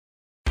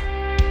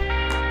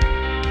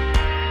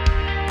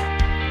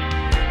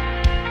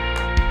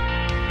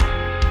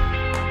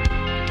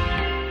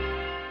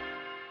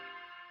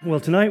Well,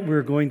 tonight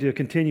we're going to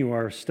continue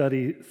our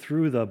study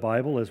through the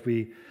Bible as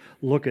we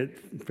look at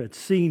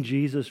seeing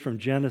Jesus from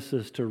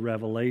Genesis to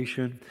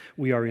Revelation.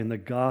 We are in the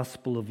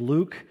Gospel of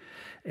Luke,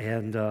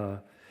 and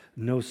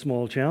no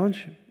small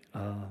challenge,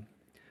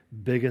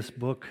 biggest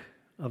book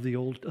of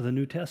the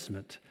New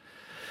Testament.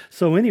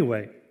 So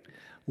anyway,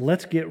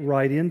 let's get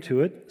right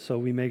into it so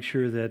we make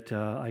sure that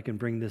I can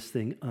bring this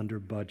thing under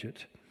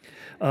budget.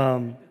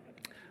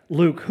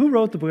 Luke. Who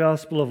wrote the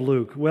Gospel of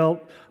Luke?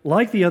 Well,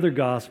 like the other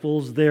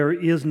Gospels, there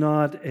is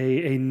not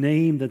a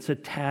name that's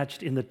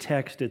attached in the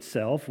text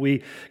itself.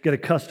 We get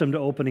accustomed to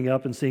opening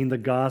up and seeing the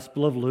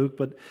Gospel of Luke,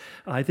 but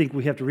I think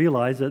we have to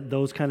realize that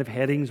those kind of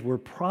headings were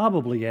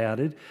probably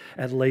added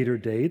at later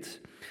dates.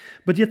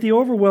 But yet the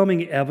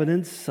overwhelming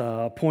evidence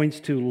points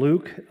to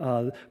Luke,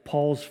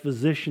 Paul's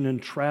physician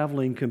and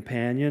traveling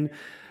companion,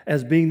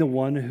 as being the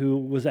one who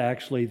was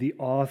actually the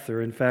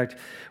author. In fact,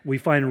 we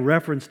find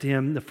reference to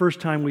him. The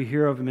first time we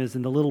hear of him is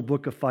in the little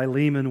book of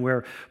Philemon,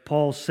 where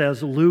Paul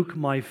says, Luke,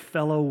 my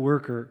fellow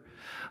worker,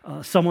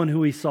 someone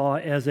who he saw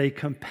as a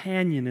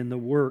companion in the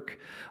work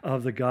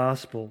of the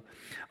gospel.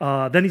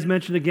 Then he's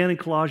mentioned again in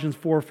Colossians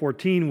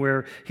 4:14,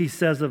 where he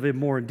says of him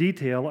more in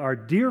detail, our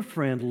dear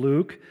friend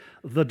Luke,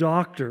 the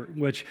doctor,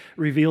 which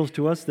reveals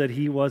to us that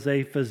he was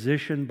a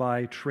physician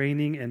by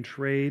training and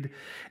trade,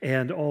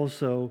 and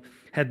also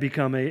had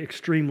become an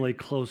extremely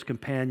close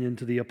companion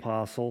to the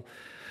apostle.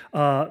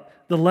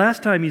 The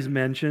last time he's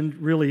mentioned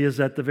really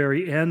is at the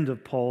very end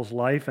of Paul's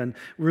life, and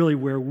really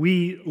where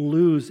we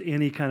lose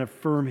any kind of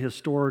firm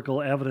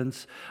historical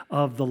evidence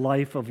of the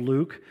life of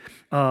Luke.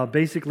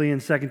 Basically in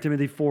 2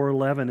 Timothy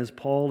 4:11, as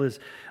Paul is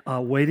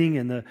waiting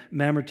in the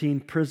Mamertine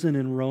prison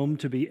in Rome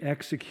to be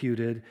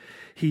executed,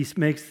 he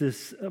makes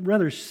this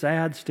rather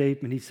sad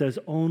statement. He says,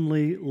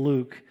 only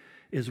Luke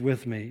is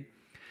with me,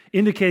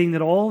 indicating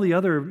that all the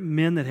other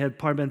men that had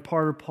been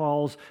part of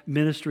Paul's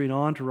ministry and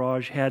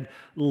entourage had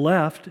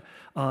left,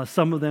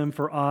 some of them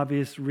for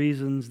obvious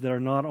reasons that are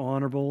not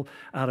honorable,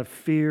 out of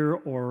fear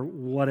or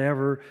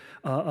whatever,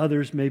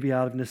 others maybe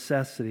out of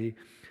necessity.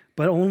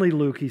 But only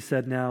Luke, he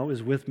said, now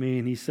is with me,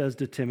 and he says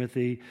to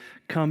Timothy,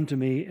 come to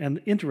me. And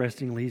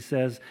interestingly, he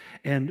says,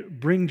 and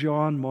bring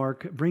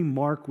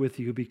Mark with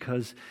you,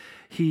 because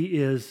he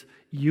is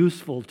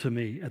useful to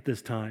me at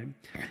this time.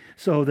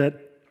 So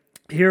that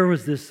here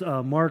was this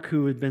Mark,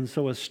 who had been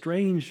so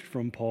estranged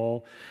from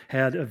Paul,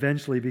 had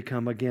eventually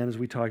become, again, as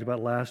we talked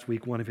about last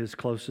week, one of his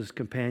closest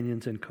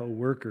companions and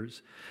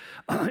co-workers.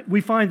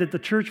 We find that the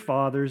church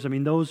fathers,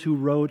 those who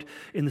wrote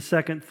in the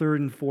 2nd, 3rd,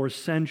 and 4th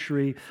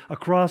century,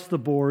 across the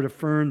board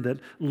affirmed that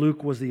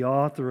Luke was the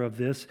author of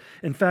this.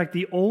 In fact,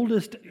 the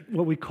oldest,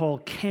 what we call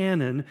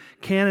canon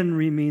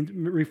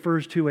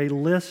refers to a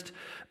list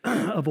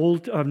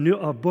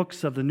of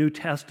books of the New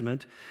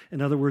Testament.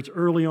 In other words,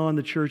 early on,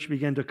 the church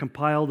began to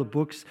compile the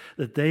books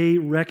that they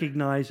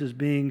recognize as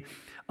being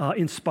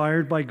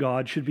inspired by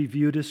God, should be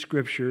viewed as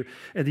Scripture.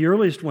 And the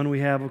earliest one we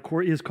have, of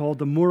course, is called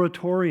the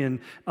Muratorian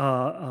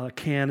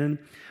canon,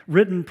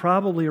 written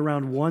probably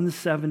around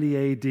 170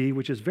 A.D.,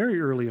 which is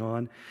very early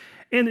on.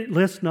 And it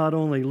lists not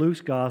only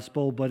Luke's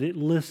gospel, but it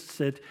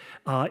lists it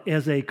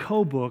as a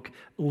co-book,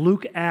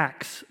 Luke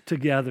Acts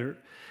together.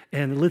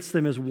 And it lists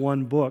them as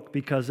one book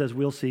because, as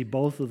we'll see,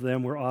 both of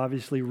them were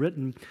obviously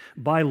written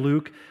by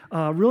Luke.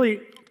 I've already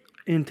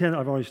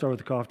started with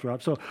the cough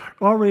drop. So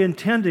already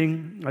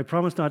intending, I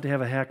promised not to have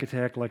a hack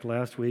attack like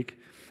last week,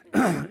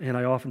 and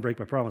I often break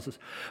my promises.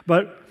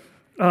 But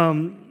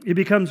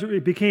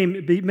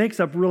it makes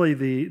up really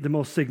the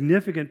most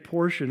significant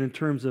portion in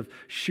terms of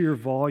sheer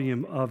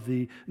volume of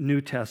the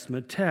New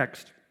Testament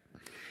text.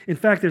 In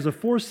fact, there's a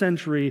 4th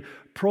century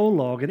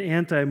prologue, an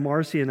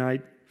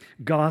anti-Marcionite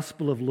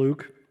Gospel of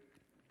Luke,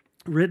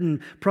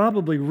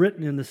 probably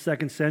written in the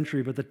 2nd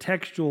century, but the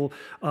textual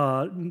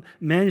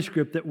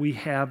manuscript that we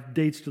have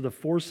dates to the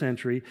 4th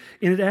century,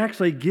 and it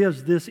actually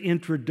gives this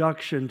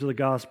introduction to the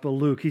Gospel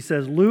of Luke. He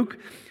says, Luke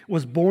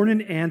was born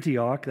in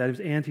Antioch, that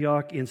is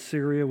Antioch in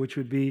Syria, which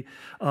would be,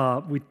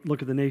 we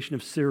look at the nation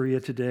of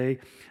Syria today,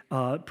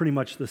 pretty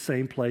much the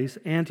same place,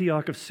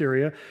 Antioch of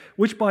Syria,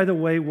 which, by the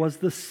way, was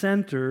the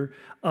center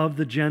of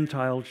the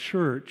Gentile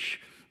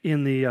church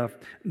in the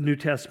New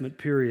Testament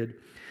period.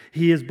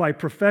 He is by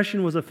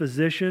profession was a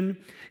physician.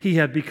 He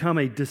had become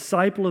a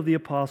disciple of the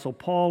Apostle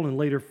Paul and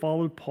later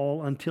followed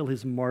Paul until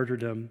his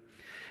martyrdom.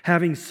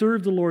 Having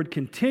served the Lord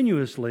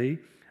continuously,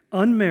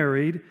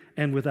 unmarried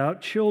and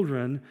without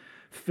children,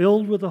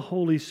 filled with the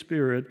Holy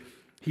Spirit,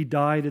 he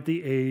died at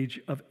the age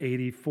of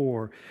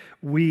 84.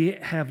 We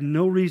have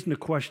no reason to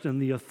question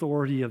the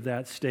authority of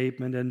that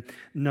statement, and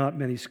not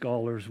many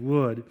scholars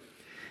would.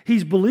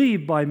 He's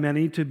believed by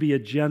many to be a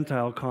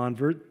Gentile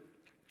convert.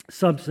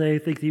 Some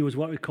think he was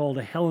what we call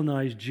a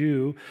Hellenized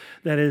Jew,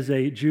 that is,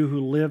 a Jew who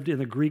lived in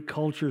the Greek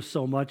culture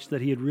so much that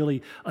he had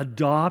really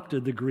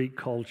adopted the Greek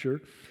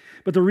culture.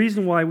 But the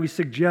reason why we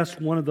suggest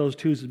one of those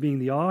two as being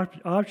the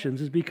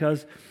options is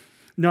because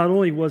not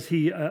only was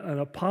he an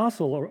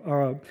apostle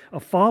or a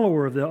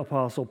follower of the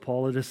Apostle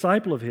Paul, a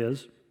disciple of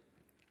his,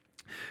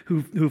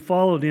 who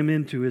followed him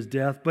into his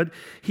death, but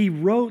he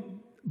wrote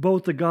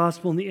both the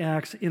Gospel and the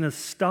Acts in a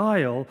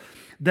style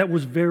that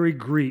was very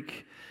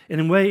Greek. And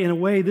in a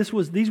way,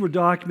 these were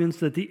documents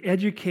that the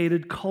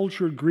educated,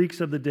 cultured Greeks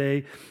of the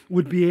day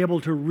would be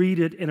able to read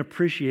it and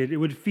appreciate it. It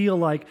would feel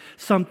like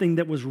something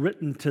that was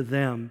written to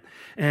them.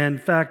 And in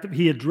fact,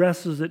 he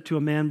addresses it to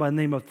a man by the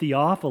name of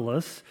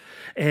Theophilus,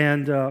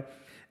 and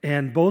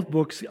both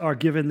books are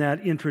given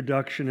that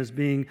introduction as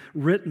being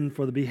written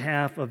for the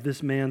behalf of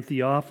this man,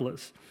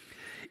 Theophilus.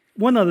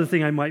 One other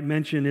thing I might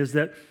mention is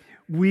that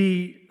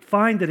we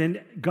find that in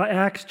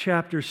Acts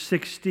chapter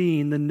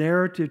 16, the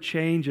narrative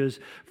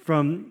changes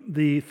from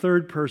the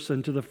third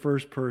person to the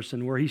first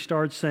person, where he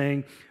starts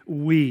saying,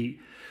 we.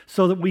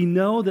 So that we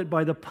know that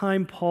by the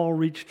time Paul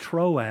reached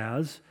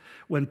Troas,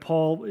 when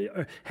Paul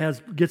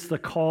gets the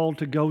call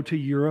to go to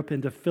Europe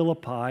and to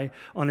Philippi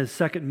on his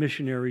second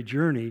missionary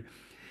journey,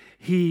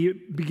 he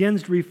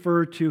begins to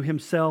refer to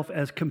himself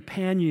as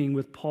companioning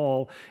with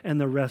Paul and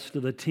the rest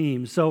of the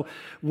team. So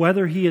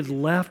whether he had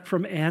left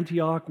from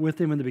Antioch with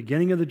him in the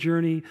beginning of the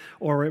journey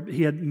or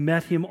he had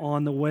met him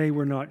on the way,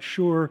 we're not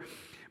sure.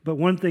 But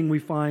one thing we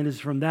find is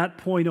from that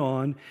point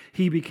on,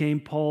 he became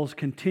Paul's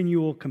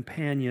continual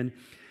companion,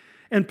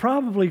 and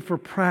probably for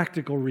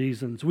practical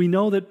reasons. We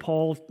know that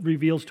Paul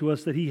reveals to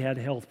us that he had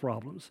health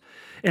problems.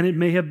 And it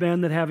may have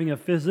been that having a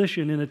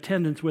physician in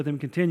attendance with him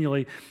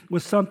continually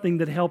was something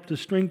that helped to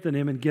strengthen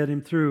him and get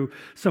him through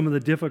some of the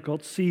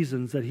difficult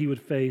seasons that he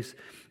would face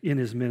in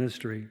his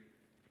ministry.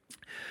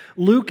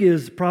 Luke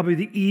is probably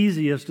the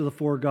easiest of the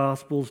four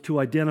Gospels to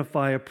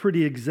identify a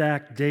pretty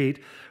exact date,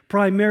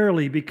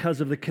 primarily because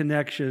of the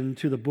connection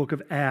to the book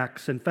of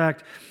Acts. In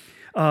fact,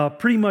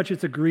 pretty much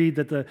it's agreed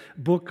that the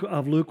book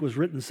of Luke was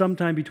written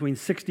sometime between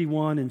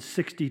 61 and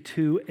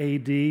 62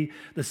 A.D.,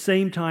 the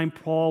same time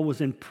Paul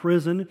was in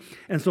prison,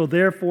 and so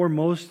therefore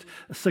most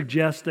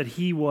suggest that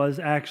he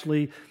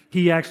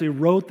actually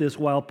wrote this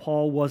while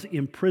Paul was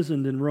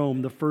imprisoned in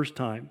Rome the first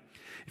time.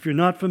 If you're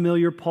not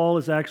familiar, Paul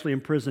is actually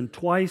imprisoned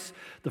twice.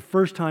 The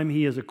first time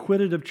he is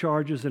acquitted of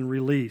charges and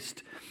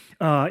released.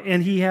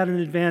 And he had an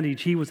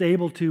advantage. He was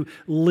able to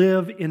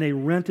live in a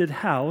rented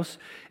house,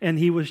 and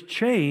he was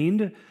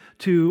chained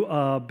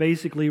to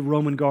basically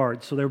Roman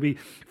guards. So there would be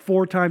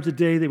 4 times a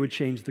day they would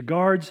change the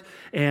guards,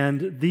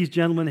 and these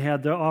gentlemen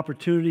had the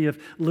opportunity of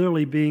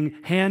literally being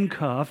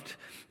handcuffed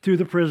to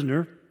the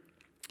prisoner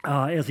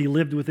as he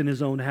lived within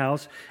his own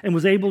house, and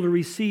was able to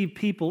receive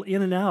people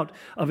in and out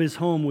of his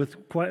home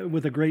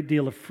with a great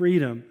deal of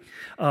freedom.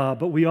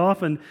 But we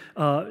often,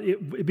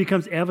 it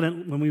becomes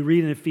evident when we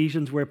read in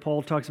Ephesians where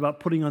Paul talks about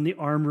putting on the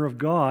armor of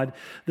God,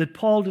 that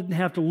Paul didn't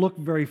have to look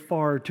very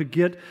far to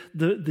get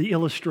the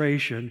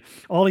illustration.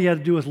 All he had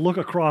to do was look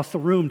across the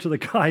room to the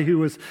guy who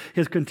was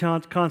his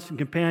constant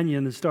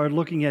companion and started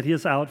looking at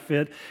his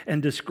outfit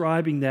and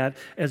describing that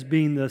as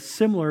being the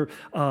similar,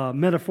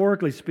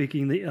 metaphorically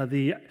speaking,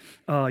 the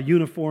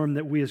uniform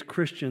that we as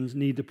Christians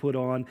need to put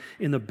on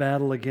in the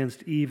battle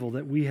against evil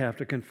that we have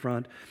to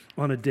confront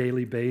on a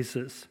daily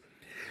basis.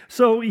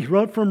 So he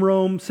wrote from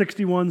Rome,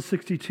 61,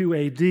 62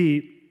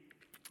 AD,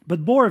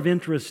 but more of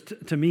interest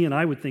to me, and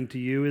I would think to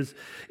you,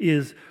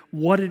 is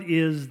what it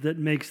is that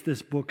makes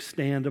this book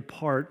stand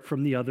apart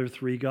from the other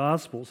 3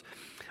 Gospels.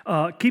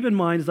 Keep in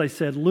mind, as I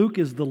said, Luke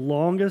is the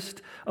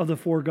longest of the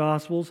 4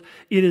 Gospels.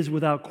 It is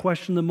without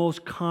question the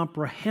most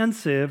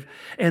comprehensive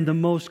and the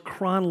most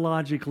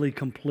chronologically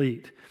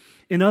complete.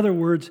 In other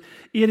words,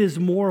 it is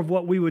more of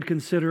what we would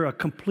consider a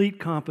complete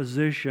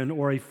composition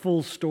or a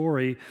full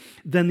story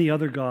than the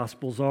other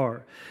Gospels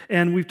are.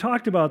 And we've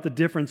talked about the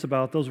difference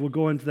about those. We'll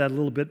go into that a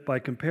little bit by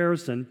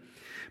comparison.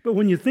 But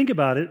when you think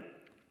about it,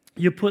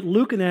 you put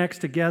Luke and Acts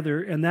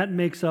together, and that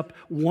makes up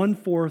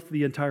 1/4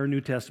 the entire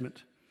New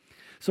Testament.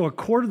 So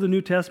 1/4 of the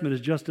New Testament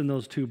is just in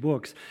those 2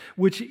 books,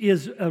 which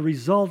is a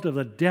result of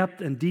the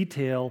depth and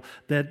detail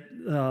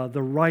that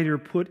the writer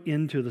put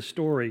into the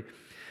story.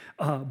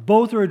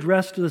 Both are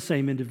addressed to the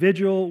same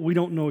individual. We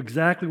don't know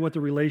exactly what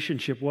the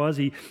relationship was.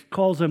 He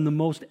calls him the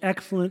most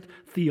excellent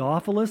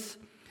Theophilus.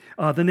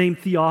 The name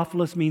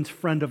Theophilus means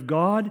friend of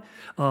God.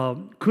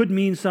 Could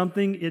mean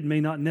something. It may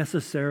not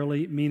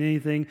necessarily mean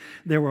anything.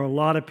 There were a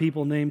lot of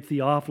people named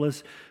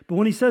Theophilus. But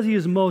when he says he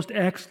is most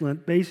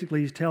excellent,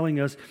 basically he's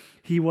telling us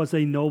he was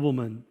a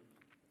nobleman.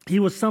 He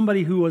was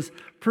somebody who was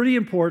pretty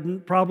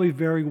important, probably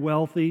very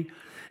wealthy,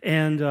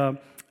 and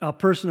a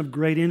person of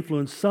great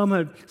influence. Some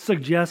have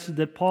suggested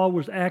that Paul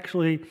was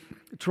actually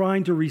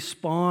trying to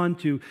respond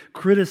to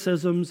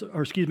criticisms,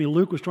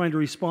 Luke was trying to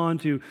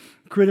respond to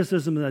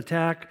criticism and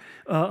attack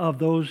of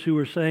those who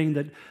were saying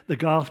that the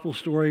gospel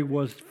story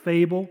was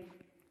fable.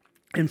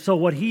 And so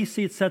what he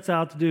sets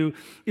out to do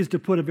is to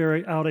put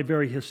out a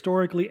very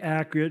historically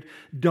accurate,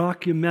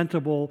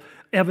 documentable,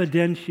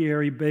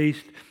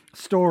 evidentiary-based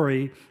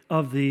story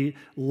of the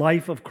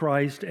life of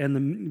Christ and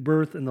the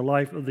birth and the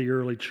life of the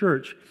early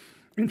church.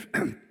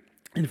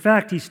 In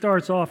fact, he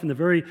starts off in the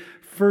very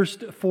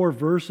first 4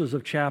 verses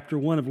of chapter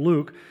 1 of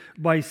Luke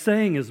by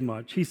saying as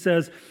much. He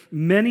says,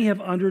 "Many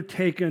have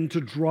undertaken to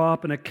draw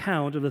up an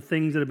account of the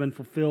things that have been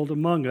fulfilled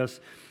among us,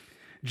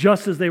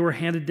 just as they were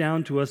handed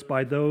down to us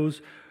by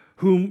those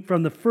whom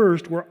from the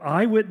first were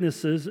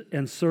eyewitnesses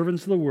and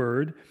servants of the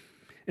word.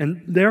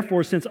 And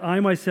therefore, since I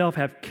myself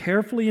have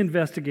carefully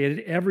investigated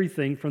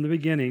everything from the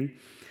beginning,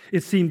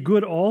 it seemed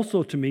good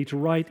also to me to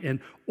write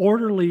an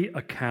orderly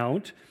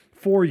account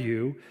for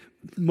you,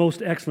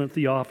 most excellent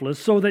Theophilus,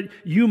 so that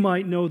you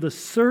might know the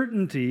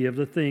certainty of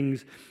the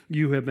things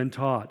you have been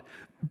taught.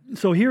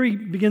 So here he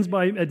begins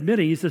by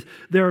admitting, he says,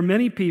 there are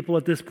many people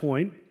at this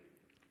point,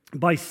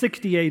 by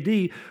 60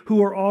 AD,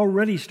 who are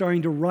already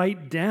starting to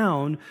write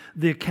down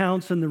the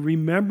accounts and the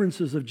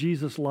remembrances of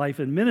Jesus' life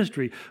and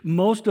ministry.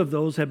 Most of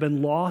those have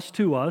been lost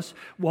to us.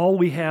 All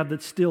we have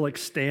that still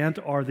extant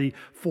are the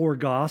 4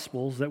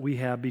 Gospels that we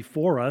have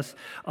before us.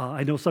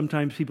 I know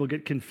sometimes people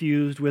get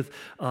confused with,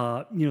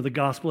 the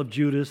Gospel of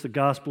Judas, the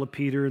Gospel of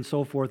Peter, and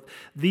so forth.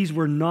 These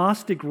were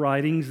Gnostic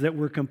writings that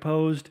were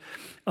composed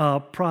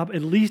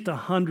at least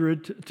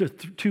 100 to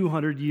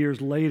 200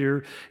 years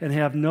later and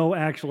have no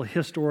actual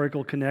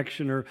historical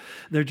connection, or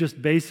they're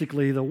just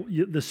basically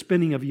the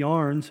spinning of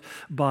yarns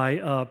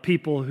by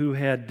people who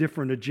had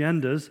different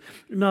agendas,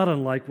 not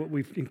unlike what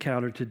we've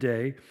encountered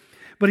today.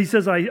 But he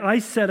says, I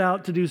set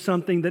out to do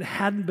something that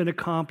hadn't been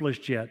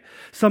accomplished yet,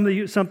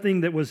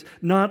 something that was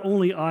not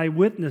only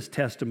eyewitness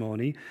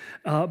testimony,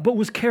 but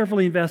was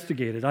carefully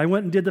investigated. I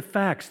went and did the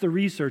facts, the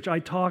research. I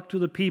talked to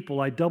the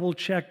people. I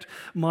double-checked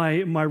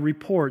my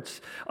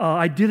reports.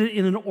 I did it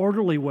in an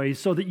orderly way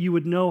so that you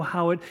would know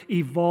how it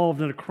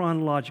evolved in a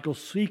chronological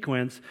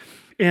sequence.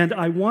 And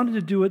I wanted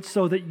to do it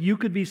so that you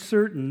could be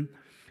certain,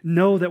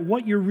 know that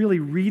what you're really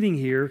reading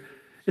here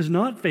is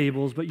not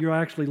fables, but you're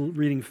actually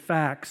reading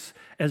facts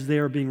as they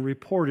are being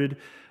reported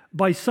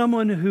by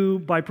someone who,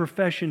 by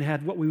profession,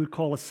 had what we would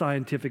call a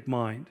scientific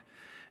mind.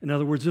 In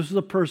other words, this was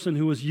a person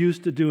who was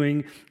used to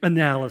doing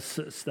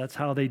analysis. That's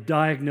how they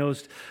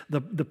diagnosed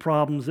the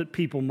problems that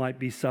people might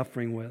be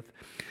suffering with.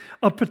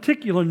 A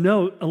particular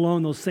note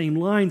along those same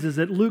lines is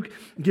that Luke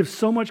gives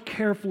so much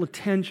careful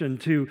attention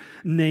to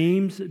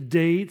names,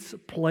 dates,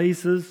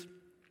 places.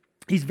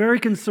 He's very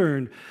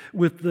concerned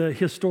with the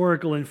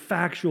historical and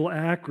factual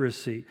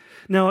accuracy.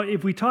 Now,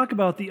 if we talk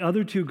about the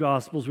other 2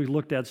 Gospels we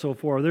looked at so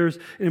far, there's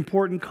an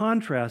important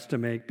contrast to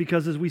make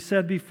because, as we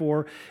said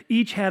before,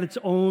 each had its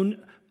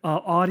own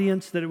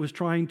audience that it was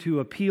trying to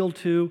appeal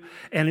to,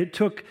 and it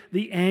took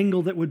the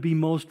angle that would be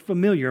most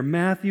familiar.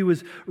 Matthew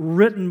is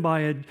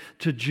written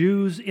to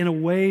Jews in a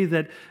way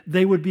that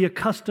they would be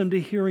accustomed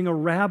to hearing a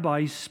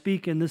rabbi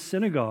speak in the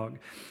synagogue.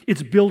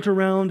 It's built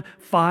around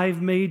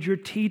 5 major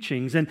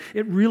teachings, and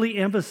it really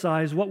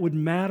emphasized what would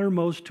matter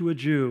most to a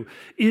Jew.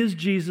 Is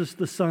Jesus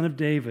the Son of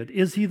David?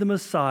 Is he the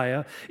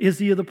Messiah? Is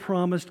he the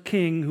promised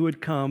king who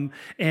had come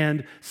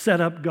and set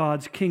up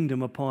God's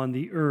kingdom upon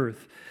the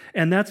earth?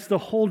 And that's the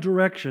whole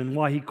direction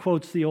why he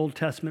quotes the Old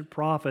Testament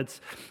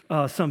prophets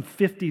some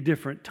 50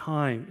 different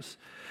times.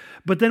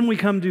 But then we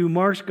come to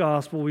Mark's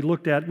gospel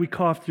we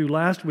coughed through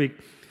last week.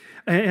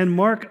 And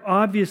Mark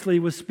obviously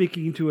was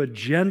speaking to a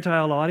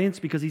Gentile audience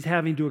because he's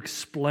having to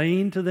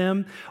explain to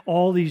them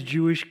all these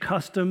Jewish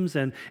customs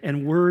and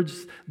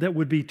words that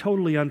would be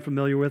totally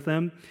unfamiliar with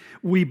them.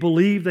 We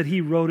believe that he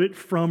wrote it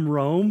from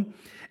Rome.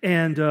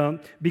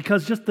 And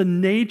because just the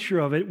nature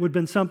of it would have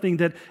been something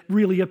that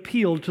really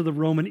appealed to the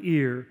Roman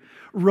ear.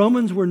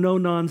 Romans were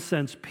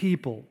no-nonsense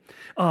people.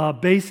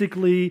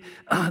 Basically,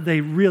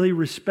 they really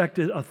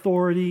respected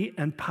authority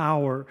and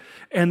power.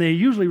 And they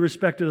usually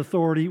respected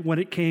authority when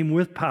it came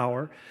with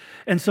power.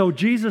 And so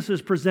Jesus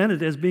is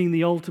presented as being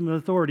the ultimate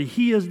authority.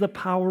 He is the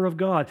power of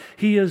God.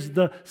 He is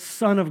the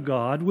Son of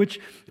God, which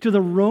to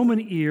the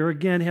Roman ear,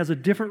 again, has a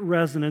different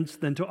resonance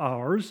than to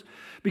ours.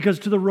 Because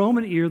to the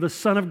Roman ear, the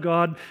Son of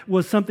God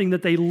was something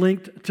that they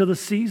linked to the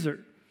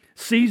Caesar.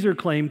 Caesar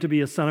claimed to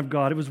be a son of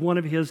God. It was one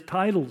of his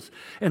titles.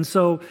 And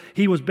so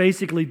he was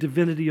basically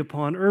divinity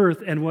upon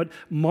earth. And what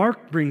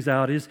Mark brings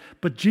out is,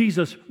 but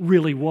Jesus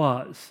really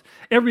was.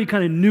 Everybody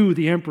kind of knew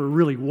the emperor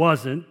really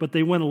wasn't, but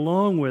they went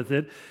along with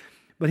it.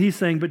 But he's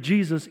saying, but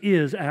Jesus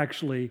is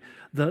actually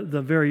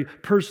the very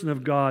person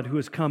of God who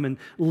has come and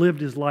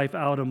lived his life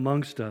out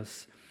amongst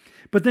us.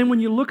 But then when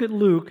you look at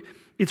Luke,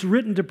 it's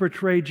written to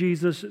portray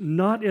Jesus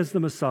not as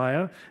the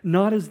Messiah,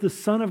 not as the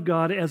Son of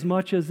God, as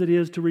much as it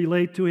is to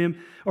relate to him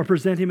or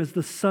present him as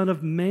the Son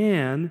of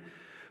Man,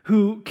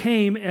 who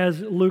came,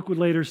 as Luke would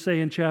later say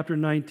in chapter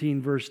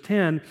 19, verse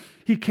 10,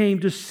 he came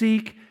to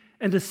seek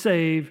and to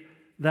save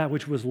that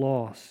which was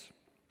lost.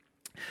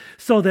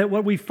 So that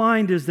what we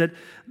find is that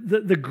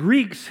the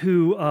Greeks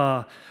who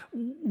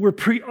were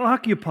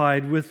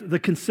preoccupied with the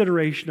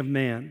consideration of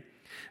man,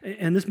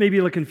 and this may be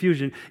a little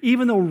confusion,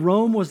 even though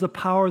Rome was the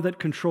power that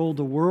controlled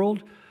the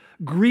world,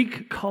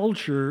 Greek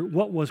culture,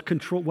 what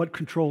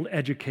controlled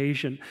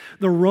education.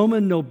 The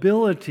Roman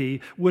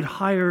nobility would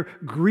hire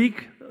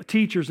Greek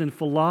teachers and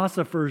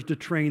philosophers to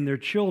train their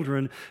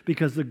children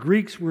because the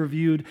Greeks were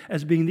viewed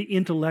as being the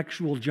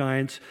intellectual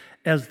giants,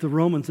 as the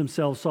Romans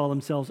themselves saw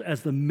themselves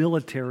as the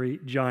military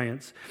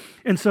giants.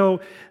 And so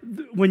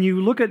when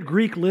you look at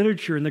Greek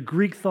literature and the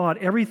Greek thought,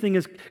 everything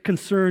is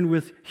concerned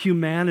with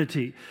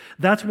humanity.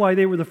 That's why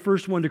they were the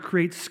first one to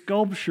create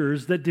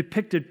sculptures that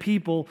depicted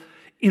people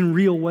in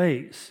real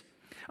ways.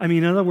 I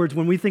mean, in other words,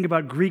 when we think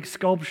about Greek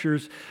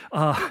sculptures,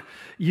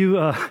 you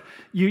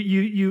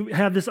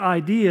have this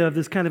idea of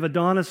this kind of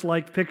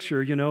Adonis-like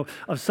picture,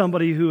 of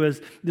somebody who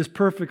is this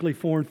perfectly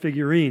formed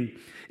figurine.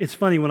 It's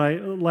funny,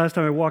 last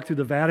time I walked through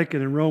the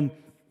Vatican in Rome,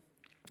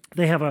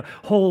 they have a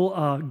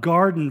whole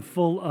garden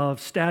full of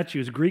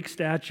statues, Greek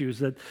statues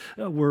that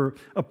were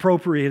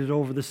appropriated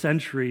over the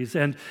centuries.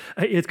 And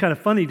it's kind of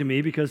funny to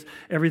me because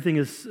everything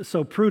is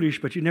so prudish,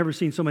 but you've never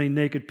seen so many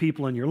naked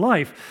people in your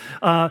life.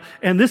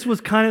 And this was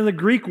kind of the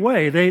Greek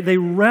way. They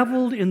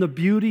reveled in the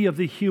beauty of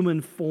the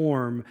human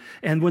form.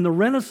 And when the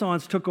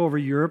Renaissance took over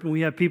Europe, and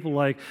we have people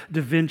like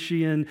Da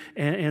Vinci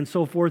and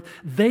so forth,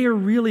 they are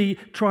really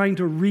trying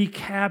to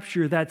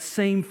recapture that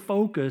same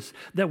focus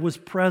that was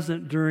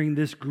present during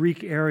this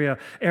Greek era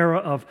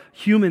of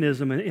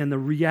humanism and the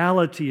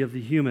reality of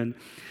the human.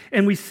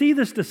 And we see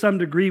this to some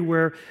degree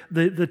where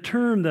the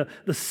term,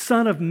 the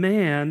Son of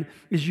Man,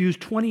 is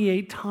used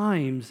 28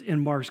 times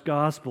in Mark's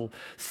Gospel.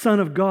 Son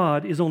of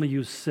God is only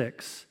used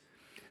 6.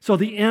 So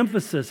the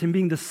emphasis, him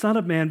being the Son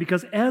of Man,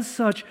 because as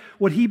such,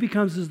 what he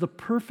becomes is the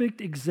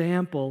perfect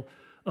example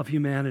of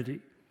humanity.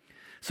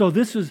 So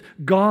this is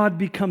God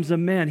becomes a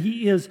man.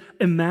 He is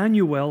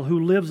Emmanuel who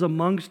lives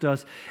amongst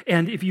us.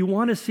 And if you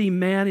want to see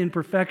man in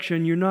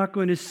perfection, you're not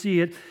going to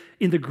see it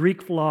in the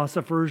Greek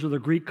philosophers or the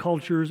Greek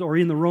cultures or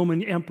in the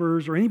Roman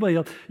emperors or anybody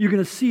else. You're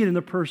going to see it in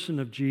the person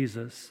of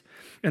Jesus.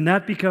 And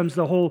that becomes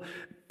the whole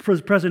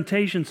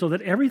presentation, so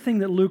that everything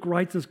that Luke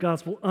writes in his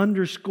gospel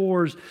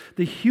underscores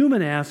the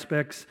human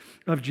aspects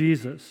of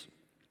Jesus.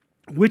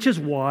 Which is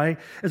why,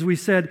 as we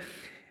said,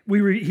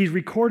 he's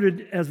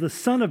recorded as the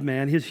Son of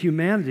Man, his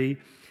humanity.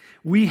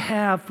 We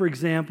have, for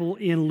example,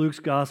 in Luke's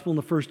Gospel, in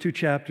the first 2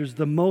 chapters,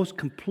 the most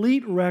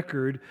complete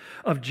record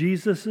of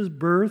Jesus'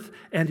 birth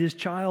and his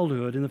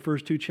childhood in the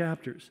first 2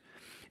 chapters.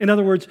 In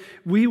other words,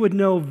 we would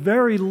know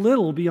very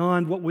little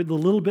beyond the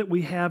little bit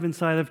we have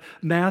inside of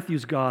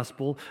Matthew's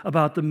Gospel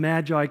about the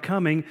Magi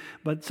coming,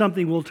 but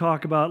something we'll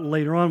talk about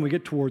later on when we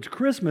get towards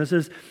Christmas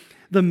is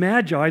the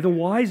Magi, the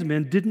wise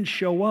men, didn't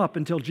show up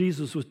until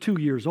Jesus was 2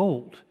 years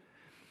old.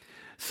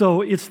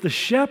 So it's the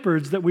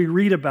shepherds that we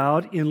read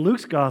about in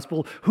Luke's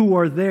Gospel who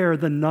are there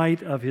the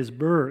night of his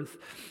birth.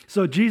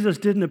 So Jesus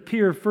didn't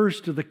appear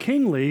first to the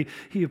kingly,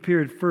 he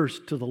appeared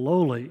first to the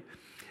lowly.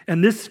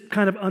 And this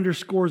kind of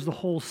underscores the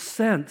whole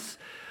sense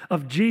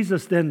of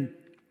Jesus then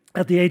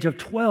at the age of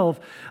 12,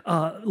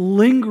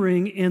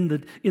 lingering in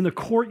the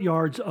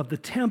courtyards of the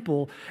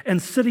temple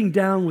and sitting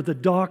down with the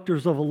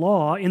doctors of the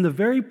law in the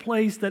very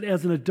place that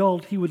as an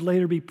adult he would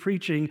later be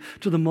preaching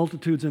to the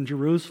multitudes in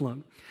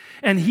Jerusalem.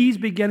 And he's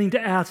beginning to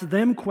ask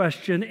them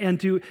questions and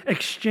to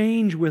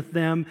exchange with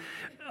them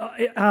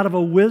out of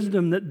a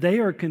wisdom that they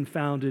are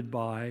confounded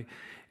by.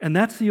 And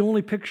that's the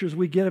only pictures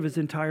we get of his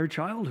entire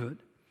childhood.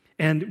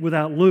 And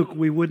without Luke,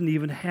 we wouldn't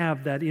even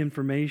have that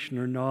information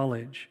or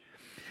knowledge.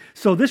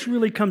 So this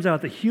really comes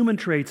out, the human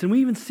traits. And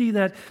we even see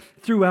that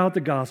throughout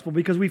the gospel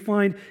because we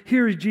find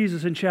here is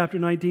Jesus in chapter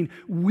 19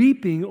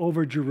 weeping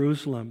over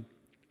Jerusalem.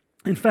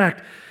 In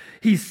fact,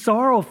 he's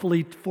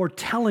sorrowfully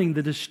foretelling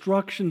the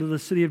destruction of the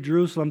city of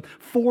Jerusalem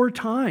 4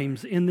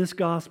 times in this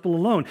gospel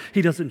alone.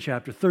 He does it in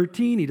chapter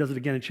 13, he does it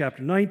again in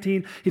chapter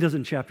 19, he does it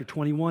in chapter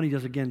 21, he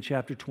does it again in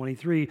chapter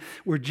 23,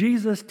 where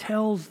Jesus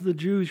tells the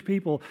Jewish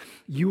people,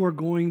 you are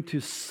going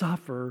to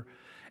suffer,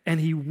 and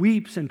he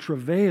weeps and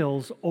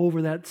travails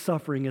over that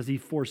suffering as he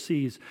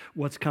foresees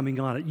what's coming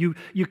on it.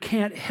 You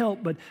can't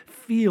help but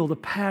feel the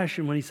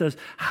passion when he says,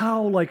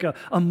 how like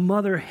a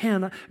mother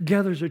hen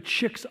gathers her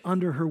chicks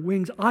under her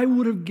wings, I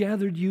would have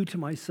gathered you to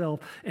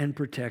myself and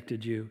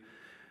protected you.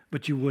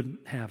 But you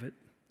wouldn't have it.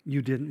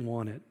 You didn't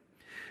want it.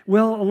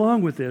 Well,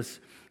 along with this,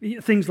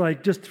 things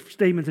like just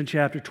statements in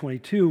chapter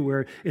 22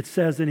 where it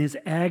says in his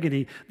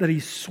agony that he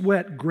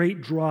sweat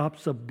great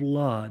drops of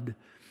blood.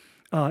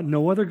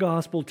 No other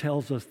gospel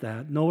tells us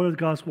that. No other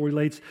gospel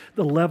relates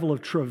the level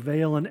of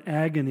travail and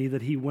agony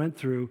that he went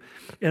through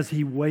as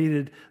he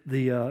waited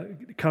the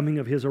coming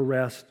of his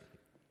arrest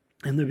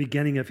and the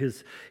beginning of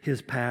his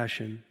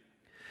passion.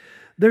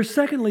 There,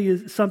 secondly,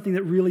 is something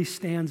that really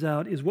stands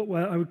out is what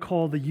I would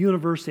call the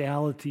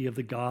universality of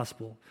the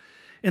gospel.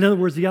 In other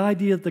words, the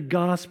idea that the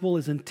gospel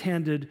is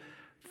intended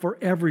for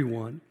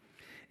everyone.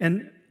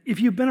 And if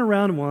you've been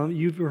around a while,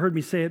 you've heard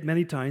me say it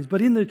many times,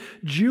 but in the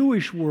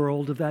Jewish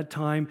world of that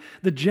time,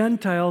 the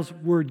Gentiles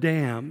were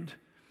damned.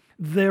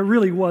 There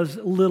really was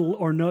little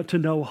or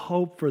no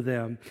hope for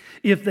them.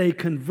 If they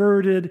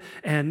converted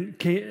and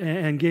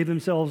gave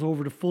themselves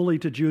over fully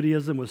to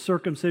Judaism with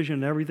circumcision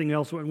and everything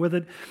else went with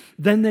it,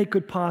 then they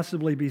could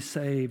possibly be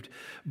saved.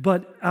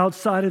 But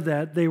outside of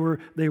that, they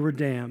were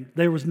damned.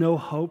 There was no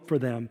hope for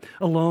them,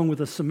 along with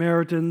the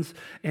Samaritans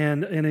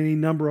and any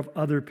number of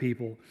other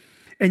people.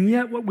 And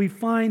yet what we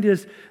find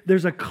is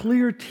there's a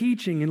clear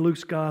teaching in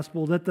Luke's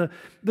gospel that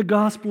the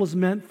gospel is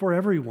meant for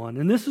everyone.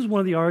 And this is one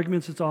of the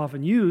arguments that's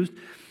often used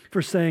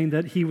for saying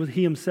that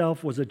he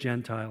himself was a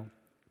Gentile.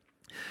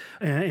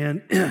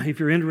 And if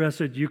you're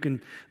interested, you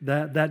can.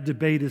 That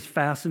debate is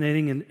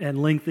fascinating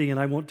and lengthy, and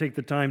I won't take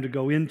the time to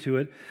go into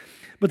it.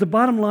 But the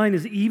bottom line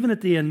is, even at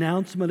the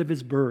announcement of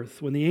his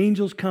birth, when the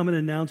angels come and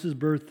announce his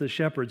birth to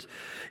shepherds,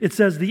 it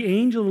says, the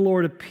angel of the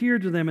Lord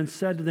appeared to them and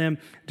said to them,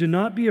 do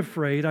not be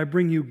afraid. I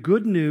bring you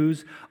good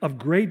news of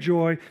great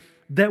joy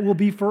that will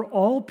be for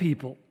all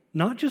people,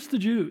 not just the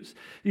Jews.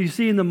 You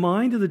see, in the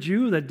mind of the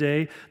Jew that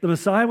day, the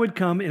Messiah would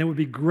come and it would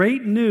be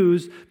great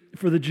news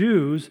for the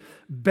Jews,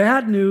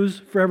 bad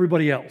news for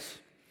everybody else.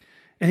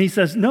 And he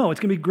says, no, it's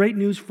going to be great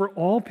news for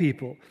all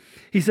people.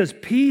 He says,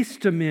 peace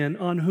to men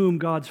on whom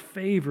God's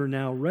favor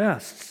now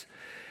rests,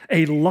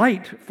 a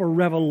light for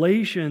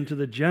revelation to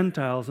the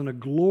Gentiles and a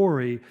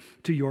glory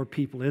to your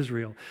people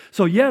Israel.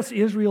 So yes,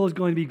 Israel is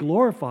going to be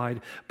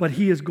glorified, but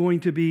he is going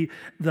to be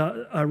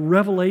a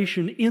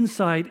revelation,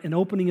 insight, and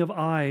opening of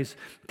eyes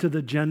to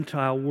the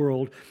Gentile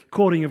world,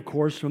 quoting, of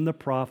course, from the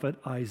prophet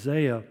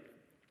Isaiah.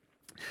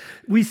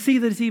 We see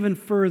this even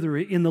further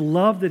in the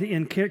love that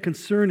and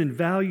concern and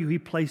value he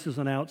places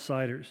on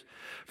outsiders.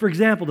 For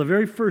example, the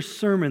very first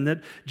sermon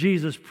that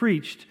Jesus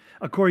preached,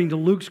 according to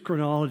Luke's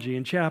chronology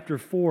in chapter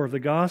 4 of the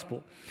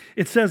gospel,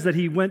 it says that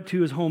he went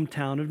to his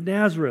hometown of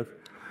Nazareth.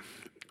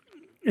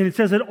 And it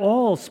says that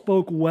all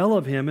spoke well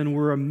of him and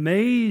were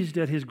amazed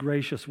at his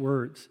gracious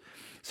words.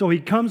 So he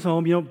comes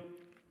home,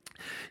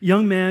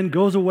 young man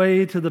goes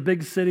away to the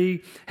big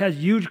city, has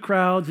huge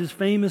crowds, his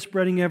fame is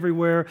spreading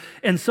everywhere.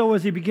 And so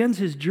as he begins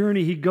his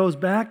journey, he goes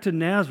back to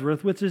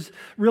Nazareth, which is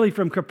really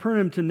from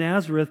Capernaum to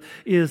Nazareth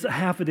is a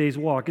half a day's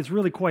walk. It's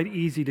really quite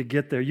easy to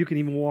get there. You can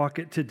even walk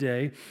it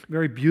today.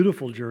 Very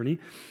beautiful journey.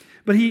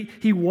 But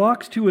he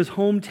walks to his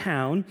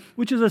hometown,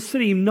 which is a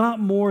city not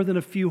more than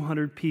a few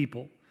hundred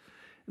people.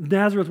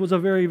 Nazareth was a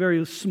very,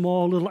 very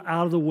small, little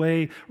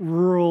out-of-the-way,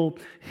 rural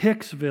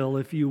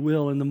Hicksville, if you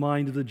will, in the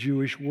mind of the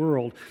Jewish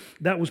world.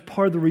 That was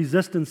part of the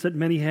resistance that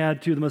many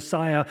had to the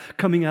Messiah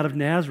coming out of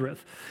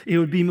Nazareth. It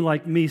would be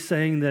like me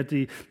saying that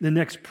the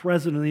next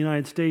president of the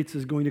United States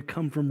is going to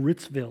come from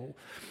Ritzville.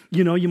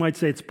 You might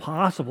say it's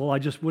possible, I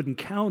just wouldn't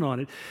count on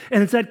it.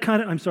 And it's that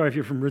kind of, I'm sorry if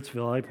you're from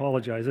Ritzville, I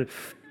apologize.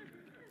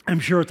 I'm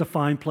sure it's a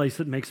fine place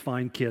that makes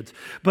fine kids.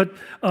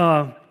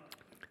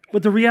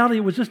 But the reality,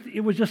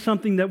 it was just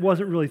something that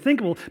wasn't really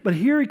thinkable. But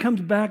here he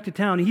comes back to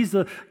town. He's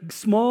the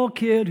small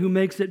kid who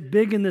makes it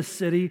big in this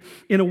city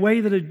in a way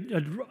that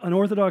an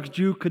Orthodox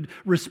Jew could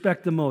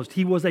respect the most.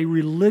 He was a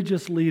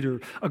religious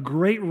leader, a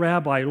great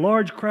rabbi.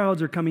 Large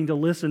crowds are coming to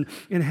listen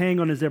and hang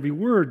on his every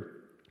word.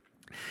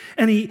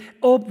 And he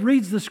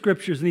reads the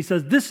scriptures and he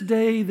says, this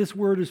day this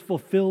word is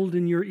fulfilled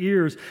in your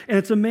ears. And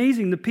it's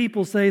amazing. The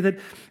people say that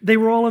they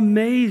were all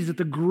amazed at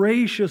the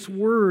gracious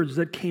words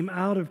that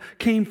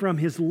came from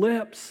his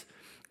lips.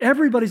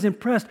 Everybody's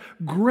impressed.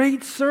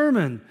 Great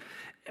sermon.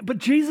 But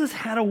Jesus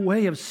had a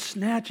way of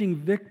snatching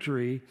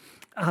victory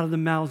out of the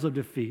mouths of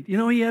defeat.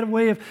 He had a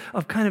way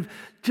of kind of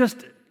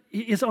just,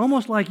 it's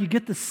almost like you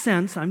get the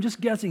sense, I'm just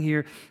guessing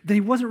here, that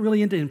he wasn't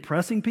really into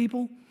impressing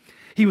people.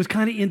 He was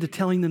kind of into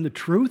telling them the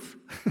truth.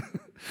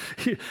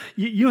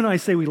 You and I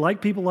say we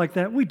like people like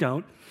that. We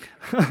don't.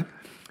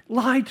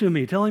 Lie to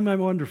me. Tell him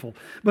I'm wonderful.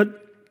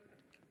 But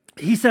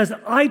he says,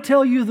 I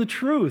tell you the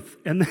truth.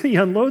 And then he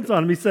unloads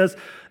on him. He says,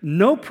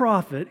 no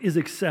prophet is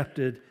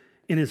accepted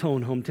in his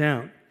own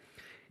hometown.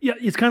 Yeah,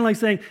 it's kind of like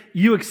saying,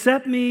 you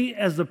accept me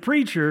as the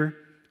preacher,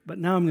 but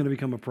now I'm going to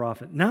become a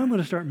prophet. Now I'm going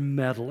to start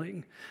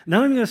meddling.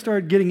 Now I'm going to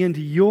start getting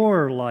into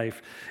your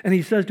life. And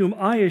he says to him,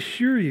 I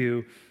assure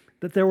you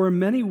that there were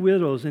many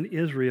widows in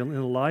Israel in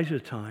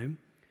Elijah's time,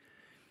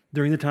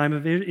 during the time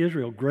of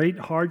Israel, great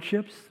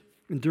hardships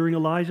during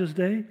Elijah's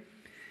day.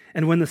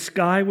 And when the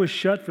sky was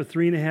shut for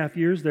 3.5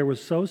 years, there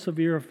was so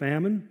severe a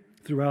famine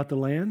throughout the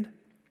land.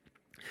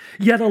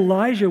 Yet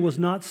Elijah was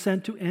not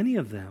sent to any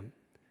of them,